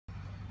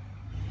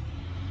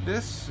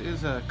This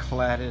is a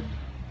cladded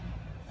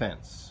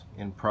fence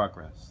in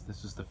progress.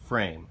 This is the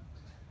frame.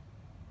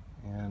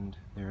 And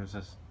there's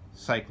a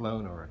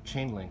cyclone or a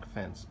chain link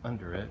fence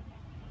under it.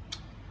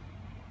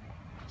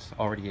 It's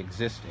already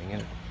existing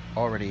and it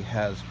already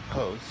has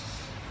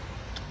posts.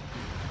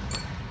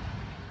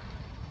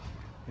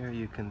 Here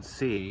you can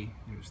see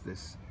there's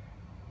this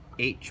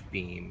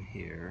H-beam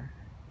here.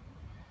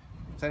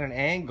 It's at an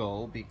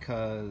angle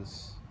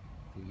because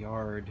the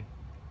yard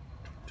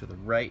to the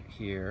right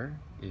here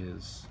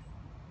is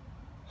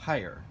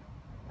higher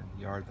than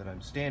the yard that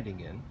I'm standing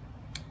in,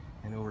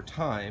 and over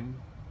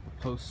time the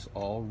posts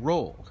all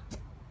rolled.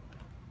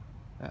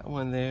 That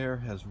one there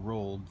has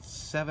rolled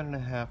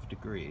 7.5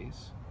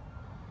 degrees,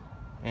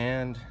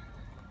 and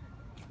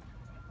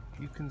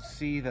you can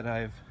see that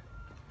I've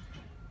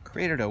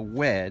created a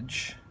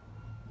wedge,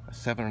 a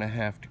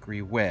 7.5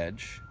 degree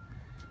wedge,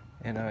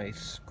 and I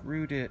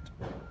screwed it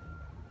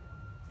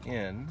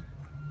in,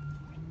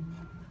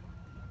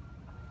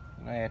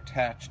 and I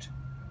attached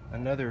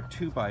another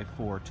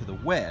 2x4 to the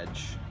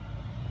wedge,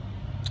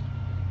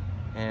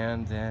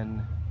 and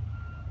then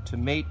to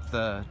mate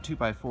the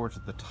 2x4s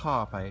at the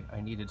top I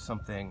needed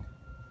something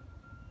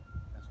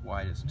as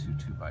wide as two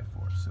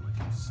 2x4s so it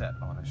can set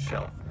on a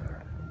shelf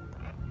there.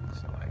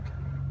 So I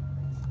can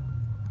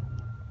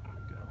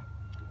go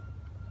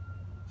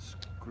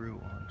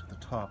screw onto the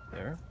top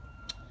there.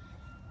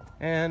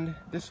 And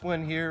this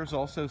one here is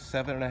also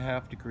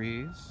 7.5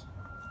 degrees.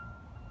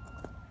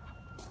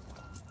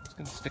 It's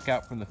going to stick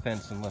out from the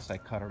fence unless I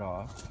cut it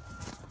off.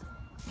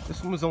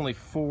 This one was only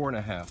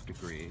 4.5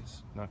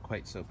 degrees, not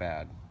quite so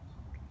bad.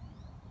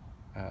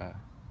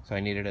 So I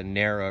needed a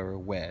narrower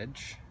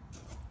wedge.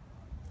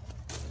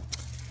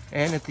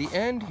 And at the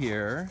end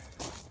here,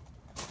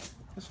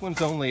 this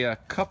one's only a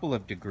couple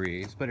of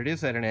degrees, but it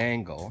is at an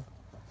angle.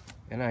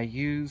 And I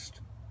used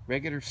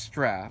regular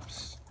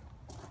straps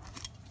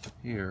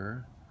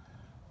here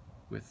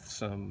with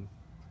some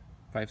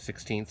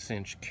 5/16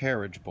 inch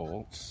carriage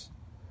bolts.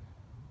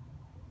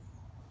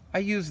 I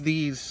use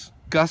these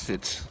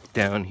gussets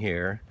down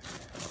here.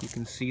 You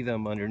can see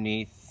them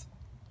underneath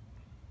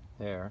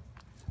there.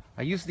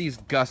 I use these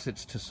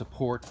gussets to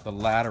support the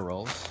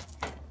laterals,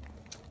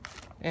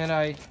 and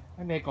I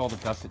make all the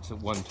gussets at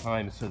one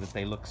time so that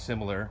they look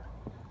similar,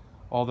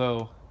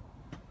 although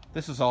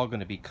this is all going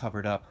to be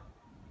covered up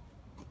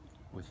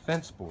with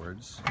fence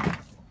boards.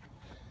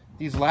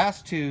 These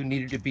last two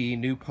needed to be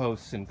new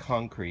posts in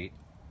concrete,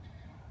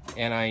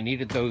 and I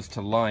needed those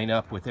to line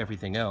up with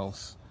everything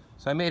else.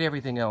 So I made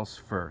everything else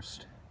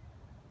first,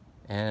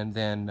 and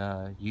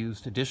then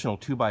used additional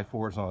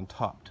 2x4s on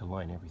top to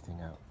line everything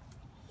out.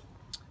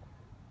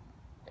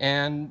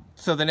 And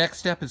so the next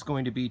step is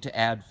going to be to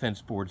add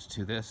fence boards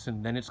to this,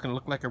 and then it's going to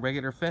look like a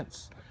regular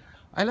fence.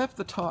 I left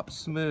the top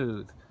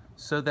smooth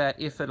so that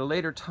if at a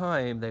later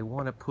time they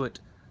want to put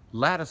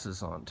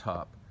lattices on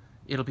top,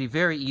 it'll be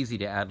very easy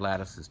to add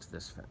lattices to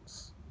this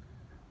fence.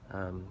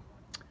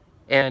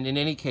 And in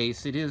any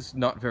case, it is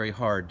not very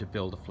hard to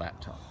build a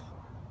flat top.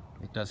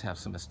 It does have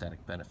some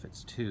aesthetic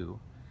benefits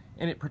too.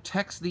 And it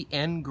protects the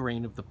end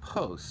grain of the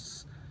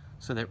posts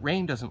so that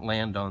rain doesn't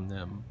land on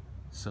them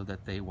so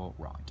that they won't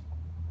rot.